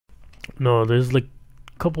No, there's like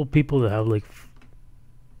a couple people that have like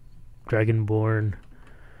Dragonborn.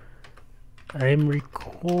 I'm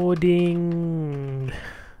recording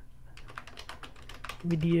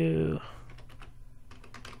video.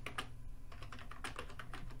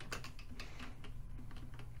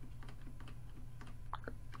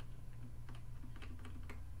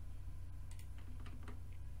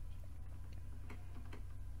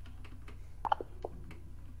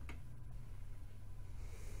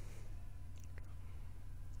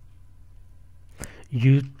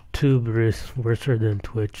 YouTube is worse than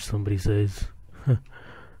Twitch, somebody says.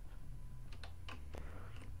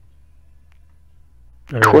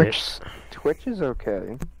 Twitch is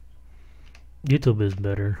okay. YouTube is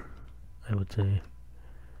better, I would say.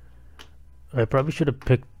 I probably should have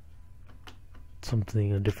picked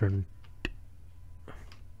something a different.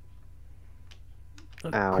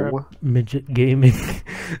 Ow. Crap, midget gaming.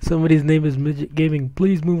 Somebody's name is midget gaming.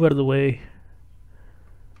 Please move out of the way.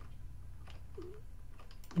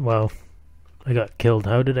 Wow, I got killed.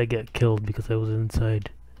 How did I get killed? Because I was inside.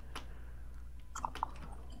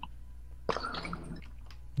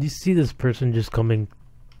 You see this person just coming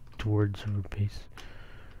towards our base.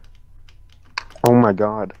 Oh my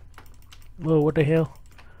god. Whoa, what the hell?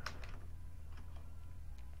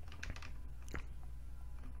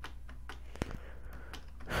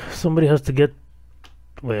 Somebody has to get...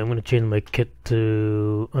 Wait, I'm gonna change my kit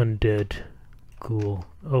to undead. Cool.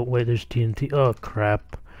 Oh, wait, there's TNT. Oh,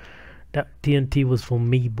 crap. That TNT was for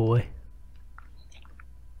me, boy.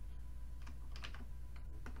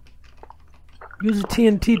 Use a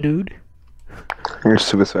TNT, dude. You're a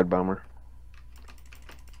suicide bomber.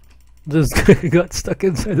 This guy got stuck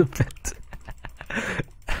inside the fence.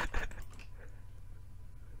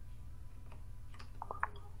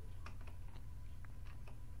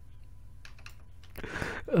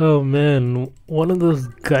 Oh man, one of those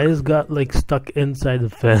guys got like stuck inside the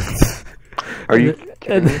fence. Are you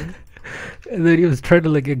kidding me? And then he was trying to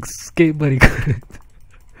like escape, but he couldn't.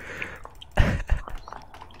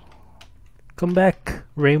 Come back,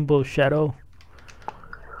 Rainbow Shadow.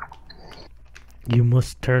 You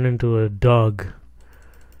must turn into a dog.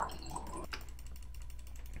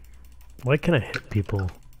 Why can't I hit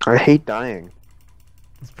people? I hate dying.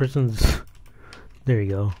 This person's... There you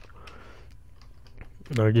go.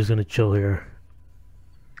 No, we're just gonna chill here.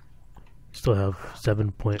 Still have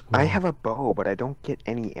 7.1. I have a bow, but I don't get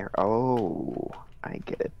any air. Oh, I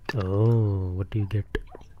get it. Oh, what do you get?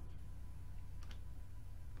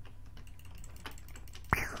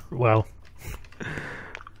 Wow.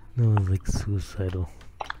 That was like suicidal.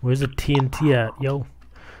 Where's the TNT at, yo?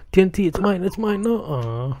 TNT, it's mine, it's mine.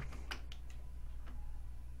 No,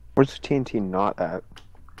 Where's the TNT not at?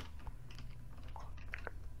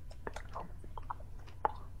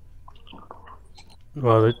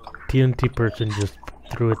 well, the TNT person just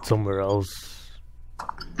threw it somewhere else.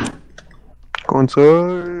 Go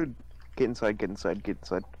inside. Get inside, get inside, get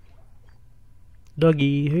inside.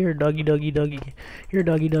 Doggy, here, doggy, doggy, doggy. Here,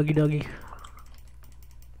 doggy, doggy, doggy.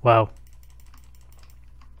 Wow.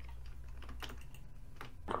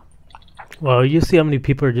 Wow, you see how many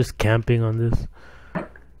people are just camping on this?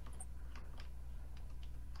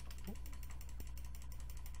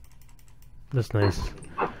 That's nice.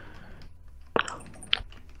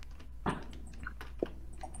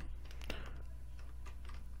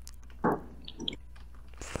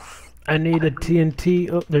 I need a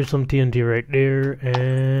TNT. Oh, there's some TNT right there,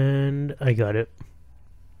 and I got it.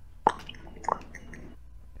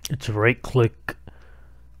 It's right click.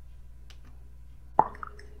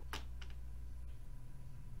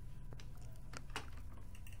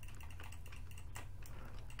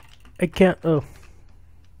 I can't. Oh.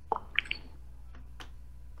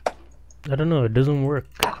 I don't know. It doesn't work.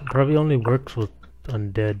 It probably only works with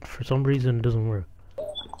undead. For some reason, it doesn't work.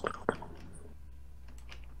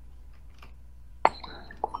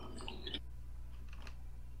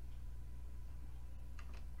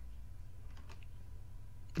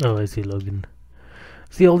 Oh, I see Logan.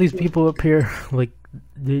 See all these people up here, like,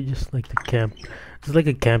 they just like to camp. It's like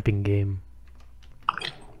a camping game.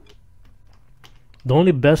 The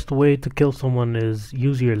only best way to kill someone is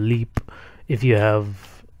use your leap if you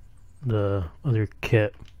have the other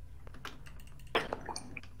kit.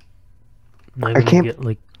 I can't get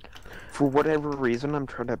like... For whatever reason, I'm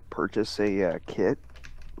trying to purchase a kit,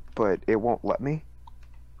 but it won't let me.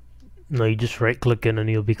 No, you just right click it and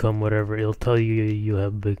you'll become whatever. It'll tell you you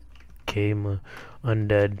have became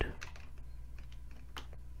undead.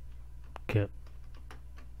 Okay.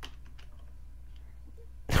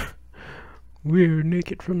 We're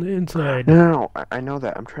naked from the inside. No, I know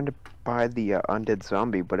that. I'm trying to buy the undead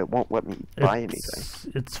zombie, but it won't let me buy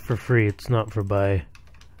anything. It's for free. It's not for buy.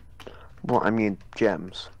 Well, I mean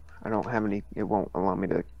gems. I don't have any. It won't allow me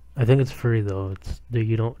to. I think it's free though.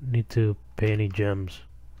 You don't need to pay any gems.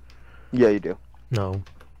 Yeah, you do. No,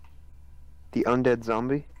 The undead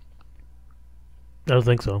zombie? I don't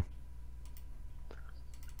think so.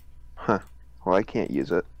 Huh. Well, I can't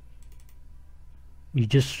use it. You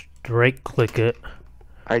just right click it,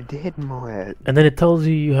 I did Moet. and then it tells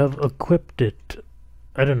you have equipped it.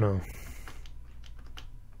 I don't know.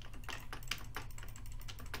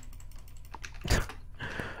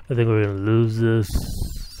 I think we're gonna lose this.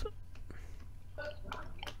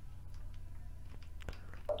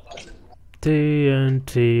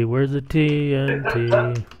 TNT, where's the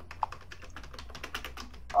TNT?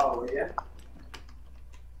 Oh, yeah.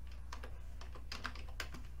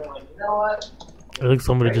 You know what? I think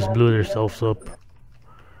somebody just blew themselves up.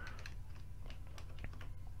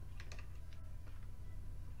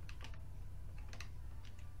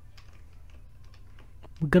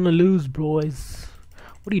 We're gonna lose, boys.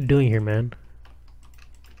 What are you doing here, man?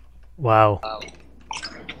 Wow.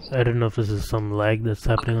 I don't know if this is some lag that's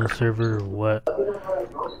happening on the server or what.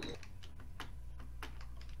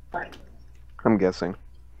 I'm guessing.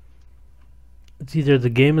 It's either the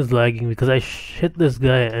game is lagging because I hit this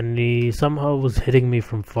guy and he somehow was hitting me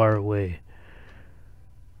from far away.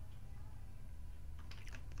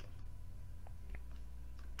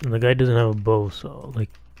 And the guy doesn't have a bow, so like...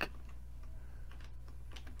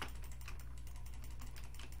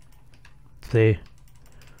 Say...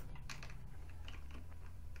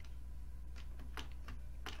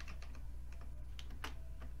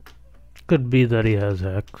 Could be that he has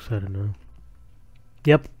hacks, I don't know.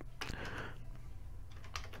 Yep.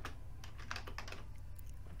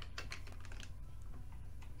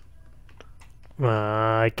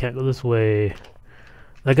 I can't go this way.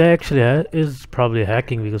 That guy actually is probably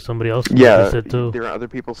hacking because somebody else noticed it too. There are other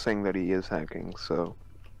people saying that he is hacking, so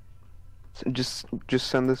just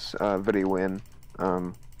send this video in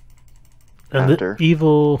And after. the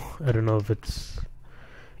evil, I don't know if it's...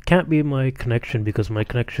 Can't be my connection because my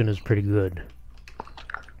connection is pretty good.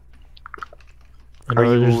 I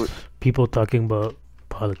know there's people talking about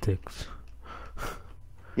politics.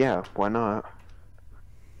 Yeah, why not?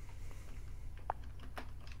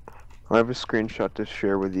 I have a screenshot to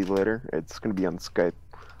share with you later. It's gonna be on Skype.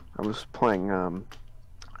 I was playing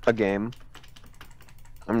a game.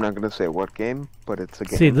 I'm not gonna say what game, but it's a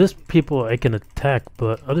game. See, this people I can attack,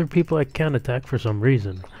 but other people I can't attack for some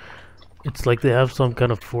reason. It's like they have some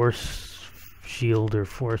kind of force shield or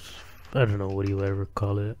force... I don't know, what do you ever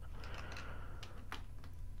call it.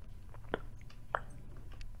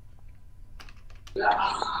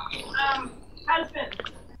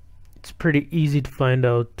 It's pretty easy to find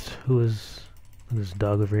out who is this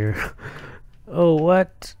dog over here. Oh,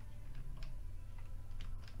 what?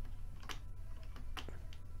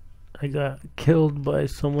 I got killed by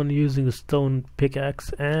someone using a stone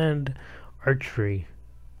pickaxe and archery.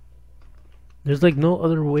 There's like no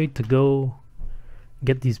other way to go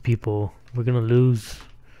get these people. We're gonna lose.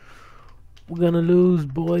 We're gonna lose,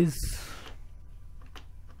 boys.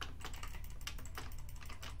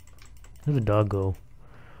 Where'd the dog go?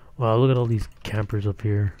 Wow, look at all these campers up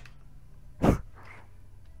here.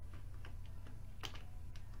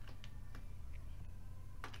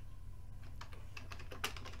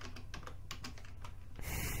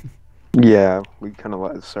 Yeah, we kind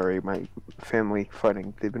of sorry, my family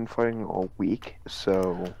fighting. They've been fighting all week,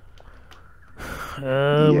 so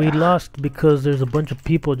We lost because there's a bunch of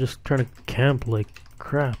people just trying to camp like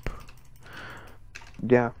crap.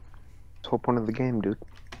 yeah, it's the whole point of the game, dude.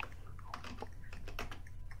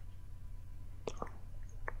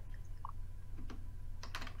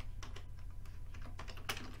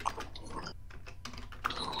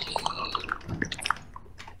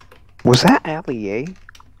 Was that Allier?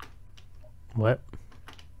 What?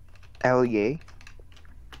 Allier?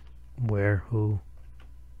 Where? Who?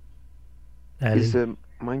 Is the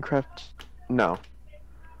Minecraft... No.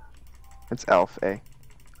 It's Alf A.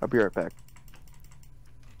 I'll be right back.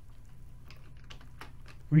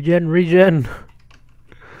 Regen!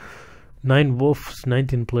 9 wolves,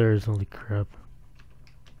 19 players, holy crap.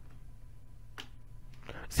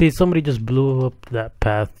 See, somebody just blew up that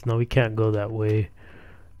path. No, we can't go that way.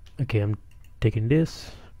 Okay, I'm taking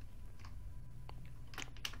this.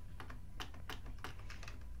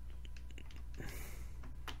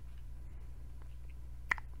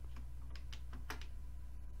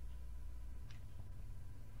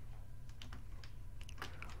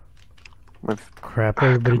 Crap,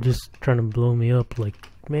 everybody just trying to blow me up. Like,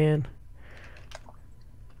 man,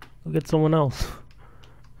 go get someone else.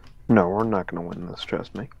 No, we're not gonna win this,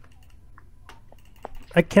 trust me.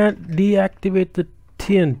 I can't deactivate the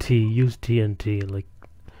TNT. Use TNT. Like,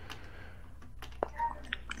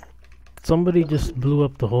 somebody just blew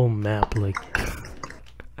up the whole map. Like,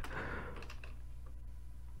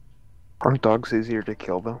 Aren't dogs easier to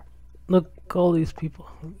kill though? look, all these people.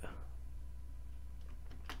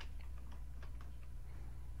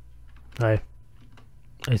 Hi.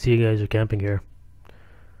 I see you guys are camping here.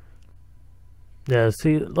 Yeah,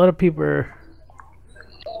 see, a lot of people are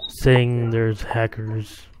saying there's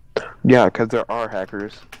hackers. Yeah, because there are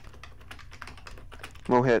hackers.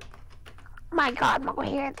 Mohit. My god,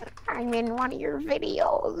 Mohit, I'm in one of your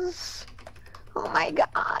videos. Oh my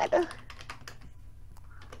god.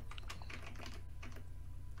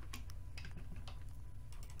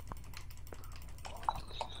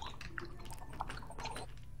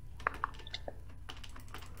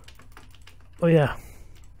 Oh yeah.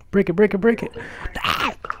 Break it, break it, break it.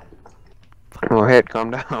 Mohit,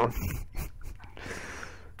 calm down.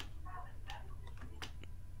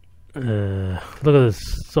 Look at this.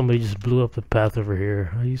 Somebody just blew up the path over here.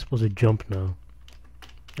 How are you supposed to jump now?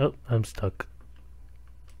 Oh, I'm stuck.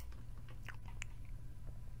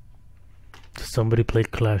 Somebody play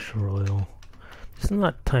Clash Royale. It's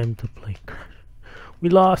not time to play Clash. We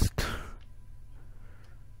lost.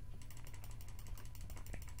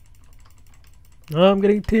 Oh, I'm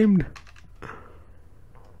getting teamed.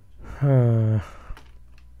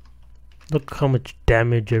 Look how much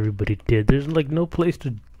damage everybody did. There's like no place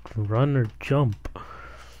to run or jump.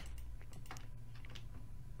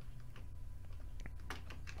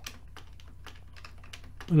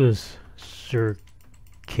 Look at this, Sir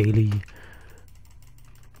Kaylee.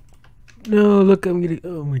 No, look, I'm getting.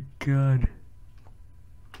 Oh my god.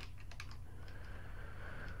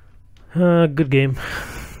 Good game.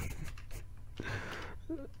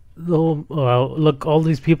 The whole, oh, wow, look, all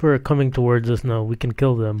these people are coming towards us now. We can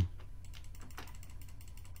kill them.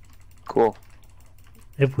 Cool.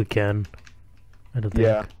 If we can. I don't think.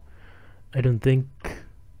 Yeah. I don't think.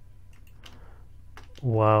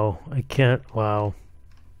 Wow. I can't. Wow.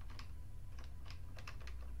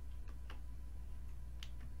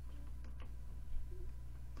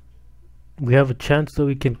 We have a chance that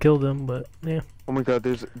we can kill them, but yeah. Oh my god,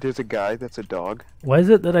 there's a guy that's a dog. Why is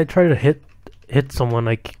it that I try to hit someone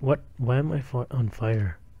like what? Why am I on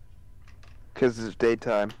fire? Because it's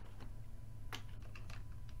daytime.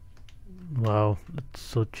 Wow, that's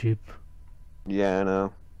so cheap. Yeah, I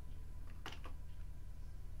know.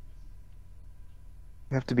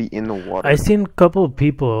 You have to be in the water. I seen a couple of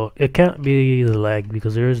people. It can't be the lag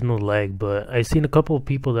because there is no lag. But I seen a couple of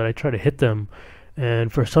people that I try to hit them,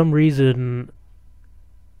 and for some reason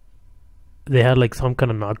they had like some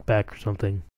kind of knockback or something.